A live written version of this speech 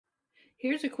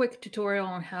Here's a quick tutorial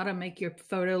on how to make your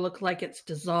photo look like it's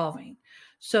dissolving.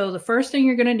 So the first thing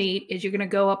you're going to need is you're going to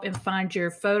go up and find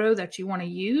your photo that you want to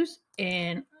use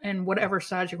and whatever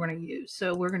size you're going to use.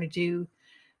 So we're going to do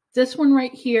this one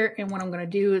right here. And what I'm going to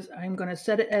do is I'm going to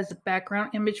set it as a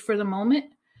background image for the moment.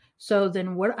 So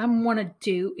then what I want to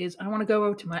do is I want to go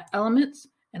over to my elements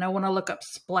and I want to look up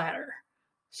splatter.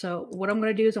 So what I'm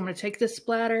going to do is I'm going to take this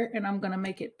splatter and I'm going to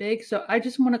make it big. So I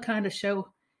just want to kind of show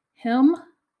him.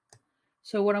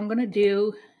 So what I'm going to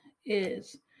do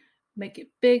is make it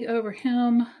big over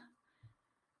him.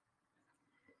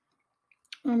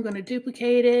 I'm going to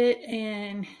duplicate it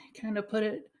and kind of put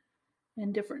it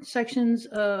in different sections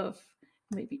of,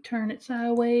 maybe turn it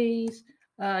sideways.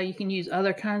 You can use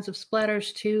other kinds of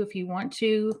splatters too if you want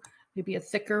to, maybe a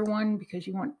thicker one because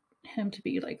you want him to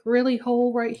be like really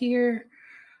whole right here.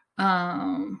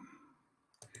 Let's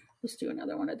do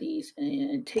another one of these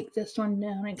and take this one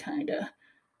down and kind of,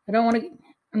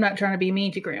 I'm not trying to be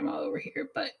mean to Grandma over here,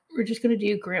 but we're just going to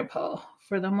do Grandpa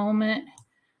for the moment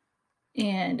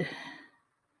and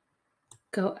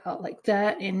go out like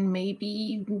that. And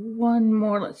maybe one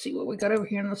more. Let's see what we got over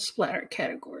here in the splatter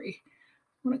category.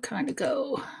 I want to kind of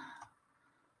go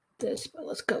this, but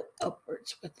let's go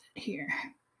upwards with it here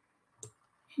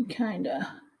and kind of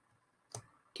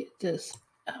get this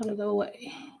out of the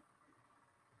way.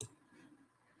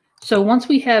 So once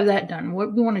we have that done,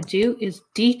 what we want to do is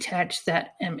detach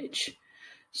that image.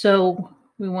 So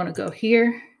we want to go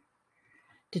here,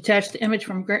 detach the image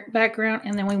from background,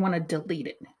 and then we want to delete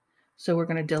it. So we're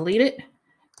going to delete it.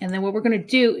 And then what we're going to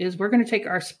do is we're going to take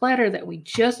our splatter that we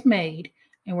just made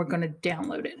and we're going to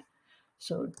download it.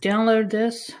 So download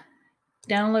this,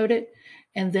 download it.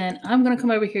 And then I'm going to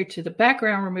come over here to the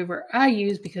background remover I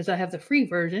use because I have the free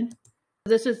version.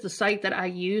 This is the site that I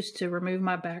use to remove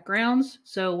my backgrounds.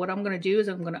 So what I'm going to do is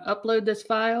I'm going to upload this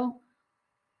file.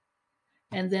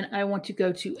 And then I want to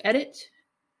go to Edit,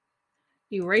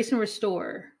 Erase and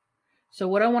Restore. So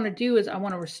what I want to do is I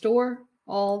want to restore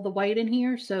all the white in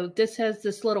here. So this has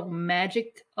this little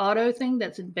magic auto thing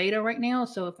that's in beta right now.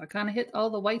 So if I kind of hit all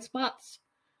the white spots,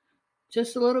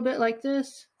 just a little bit like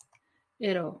this,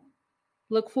 it'll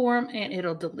look for them and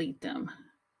it'll delete them.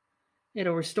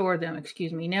 It'll restore them,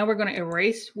 excuse me. Now we're going to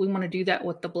erase. We want to do that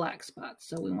with the black spots.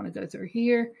 So we want to go through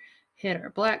here, hit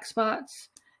our black spots,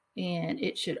 and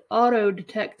it should auto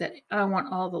detect that I want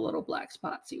all the little black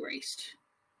spots erased.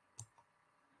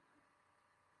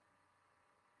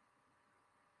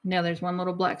 Now there's one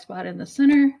little black spot in the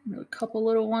center, and a couple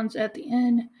little ones at the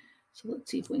end. So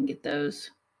let's see if we can get those.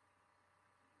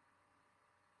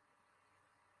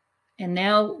 And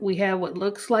now we have what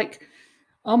looks like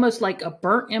almost like a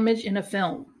burnt image in a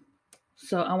film.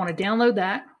 So I want to download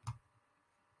that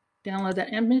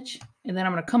image, and then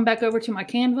I'm going to come back over to my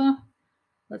Canva.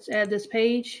 Let's add this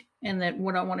page. And then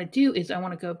what I want to do is I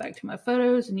want to go back to my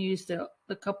photos and use the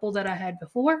couple that I had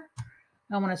before.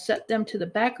 I want to set them to the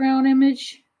background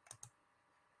image.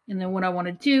 And then what I want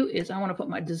to do is I want to put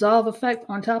my dissolve effect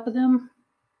on top of them.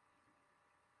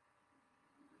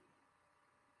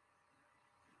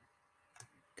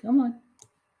 Come on.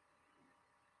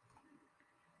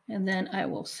 And then I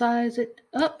will size it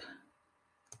up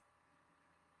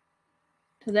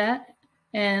to that.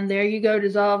 And there you go,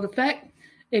 dissolved effect.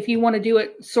 If you want to do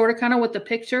it sort of kind of with the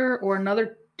picture or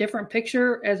another different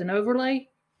picture as an overlay,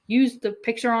 use the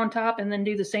picture on top and then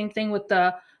do the same thing with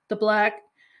the black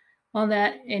on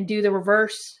that and do the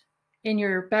reverse in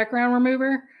your background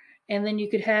remover. And then you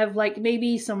could have like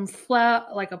maybe some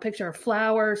like a picture of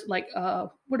flowers, like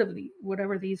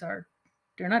whatever these are.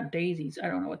 They're not daisies. I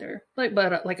don't know what they're like,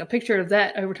 but like a picture of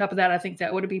that over top of that. I think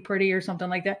that would be pretty or something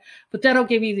like that. But that'll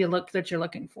give you the look that you're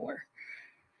looking for.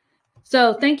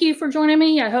 So thank you for joining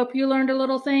me. I hope you learned a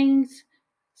little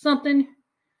something.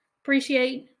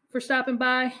 Appreciate for stopping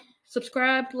by.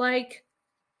 Subscribe, like.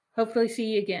 Hopefully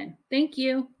see you again. Thank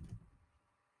you.